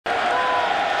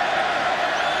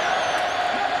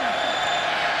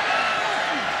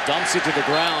Dumps it to the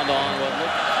ground on what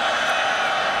looked.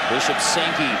 Bishop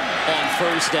Sankey on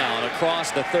first down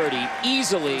across the 30.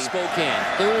 Easily Spokane.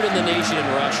 Third in the nation in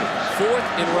rushing. Fourth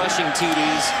in rushing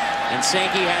TDs. And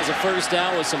Sankey has a first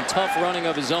down with some tough running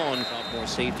of his own. Sophomore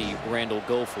safety Randall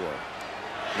Gofor.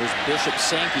 There's Bishop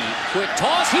Sankey. Quick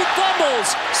toss. He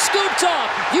fumbles. Scooped up.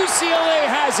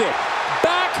 UCLA has it.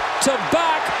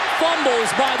 Back-to-back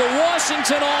fumbles by the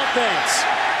Washington offense.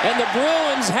 And the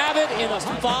Bruins have it in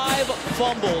 5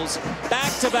 fumbles.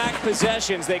 Back-to-back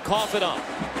possessions. They cough it up.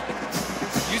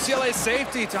 UCLA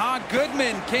safety, Tahan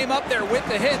Goodman came up there with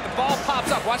the hit. The ball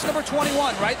pops up. Watch number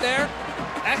 21 right there.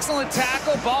 Excellent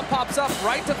tackle. Ball pops up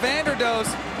right to Vanderdoes.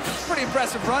 Pretty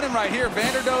impressive running right here.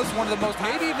 Vanderdoes, one of the most,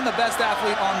 maybe even the best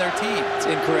athlete on their team. It's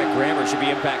incorrect grammar. Should be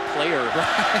impact player.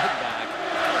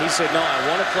 He said, no, I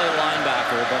want to play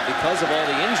linebacker, but because of all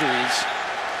the injuries.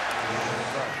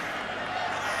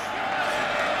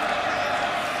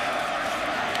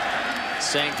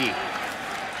 Sankey.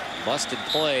 Busted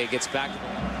play. Gets back.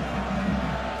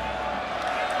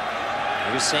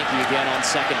 Here's Sankey again on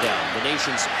second down. The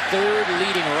nation's 3rd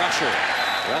leading rusher.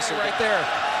 Russell right there.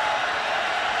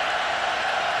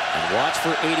 And watch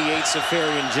for 88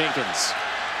 Safarian Jenkins.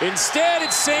 Instead,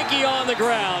 it's Sankey on the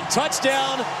ground.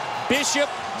 Touchdown, Bishop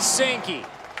Sankey.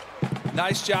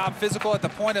 Nice job. Physical at the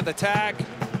point of the tag.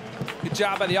 Good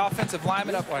job by the offensive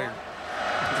lineman up there.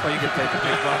 That's why you get paid the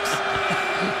big bucks.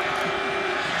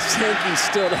 Sankey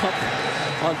stood up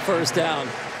on first down.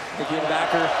 Again,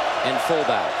 backer and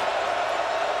fullback.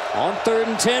 On 3rd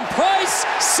and 10, Price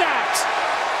sacked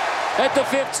at the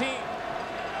 15.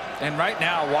 And right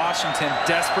now, Washington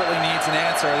desperately needs an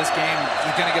answer. This game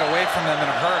is going to get away from them in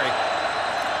a hurry.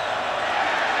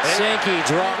 Sankey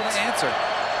dropped. Answer.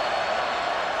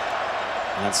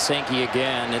 That's Sankey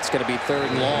again. It's going to be 3rd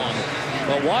and long.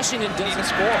 But Washington doesn't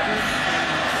score.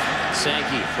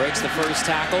 Sankey breaks the first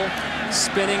tackle,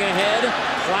 spinning ahead,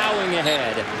 plowing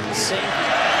ahead.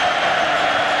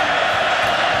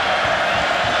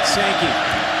 Sankey.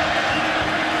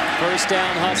 First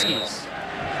down, Huskies.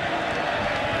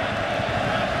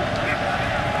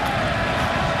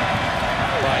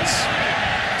 Price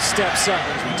steps up.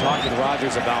 As we talked with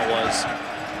Rogers about was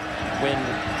when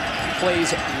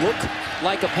plays look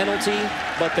like a penalty,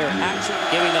 but they're actually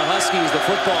giving the Huskies the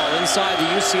football inside the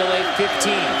UCLA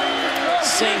 15.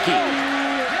 Sankey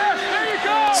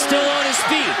still on his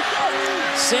feet.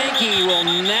 Sankey will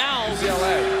now.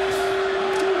 UCLA.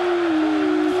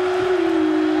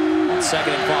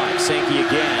 2nd and 5. Sankey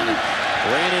again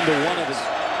ran into one of his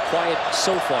quiet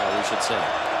so far, we should say.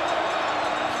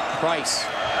 Price.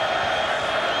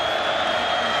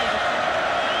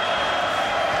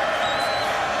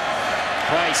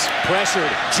 Price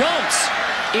pressured, jumps,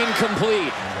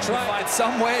 incomplete. Try to find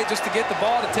some way just to get the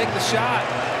ball to take the shot.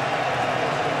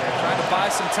 Trying to buy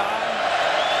some time.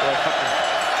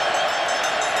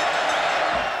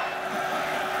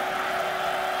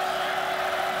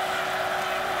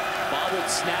 Bobbled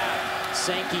snap.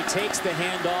 Sankey takes the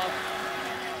handoff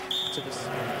to the.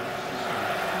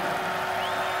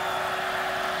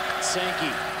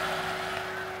 Sankey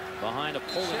behind a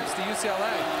pulling. Shifts to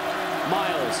UCLA.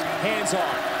 Miles, hands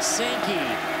off. Sankey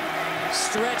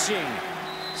stretching.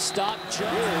 Stop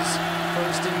Jones.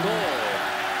 1st and goal.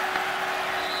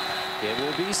 It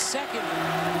will be 2nd.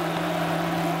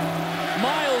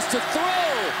 Miles to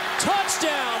throw.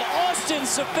 Touchdown, Austin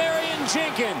Safarian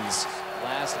Jenkins.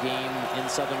 Last game in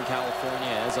Southern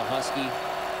California as a Husky.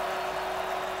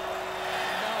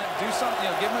 Do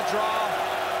something, give him a draw.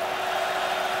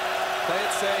 Play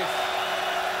it safe.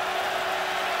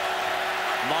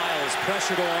 Miles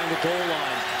pressured along the goal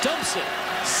line. Dumps it.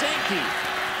 Sankey.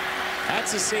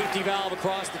 That's a safety valve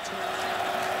across the turn.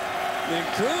 Then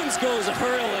Coons goes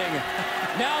hurling.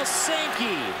 Now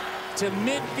Sankey to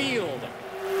midfield.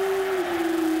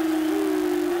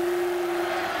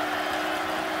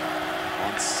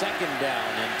 On 2nd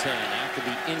down and 10 after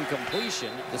the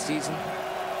incompletion of the season.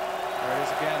 There it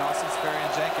is again, Austin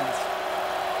Safarian Jenkins.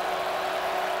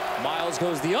 Miles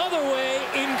goes the other way,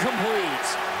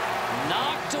 incomplete.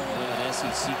 Knocked away. An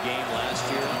SEC game last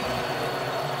year.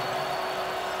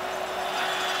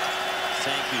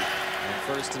 Sankey on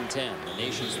 1st and 10. The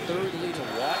nation's 3rd lead to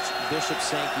watch Bishop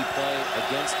Sankey play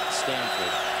against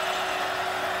Stanford.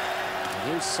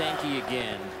 And here's Sankey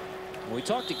again. When we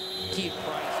talked to Keith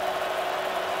Price.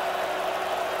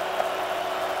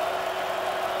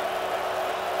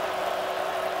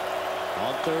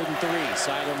 On 3rd and 3,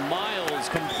 side of Miles,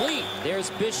 complete. There's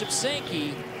Bishop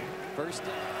Sankey. 1st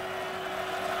down.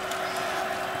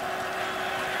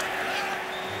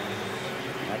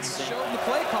 That's Showed him the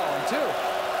play calling too.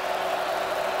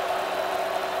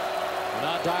 We're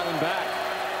not dialing back.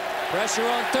 Pressure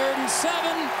on 3rd and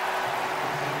 7.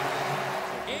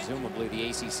 Presumably the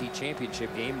ACC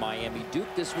championship game.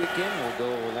 Miami-Duke this weekend will go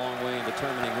a long way in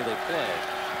determining who they play.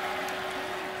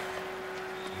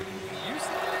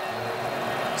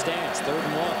 Stands 3rd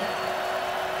and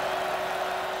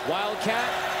 1. Wildcat.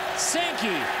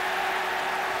 Sankey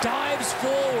dives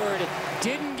forward.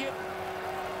 Didn't get.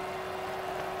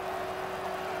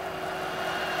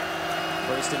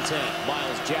 1st and 10.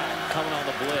 Miles Jack coming on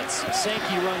the blitz.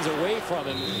 Sankey runs away from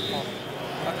him.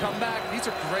 A comeback. These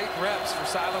are great reps for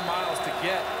Silent Miles to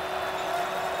get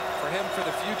for him for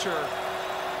the future.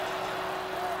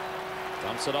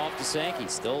 Dumps it off to Sankey.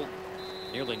 Still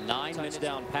nearly 9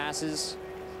 touchdown passes.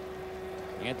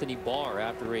 Anthony Barr,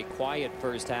 after a quiet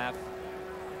first half,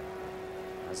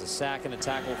 has a sack and a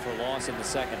tackle for loss in the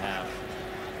second half.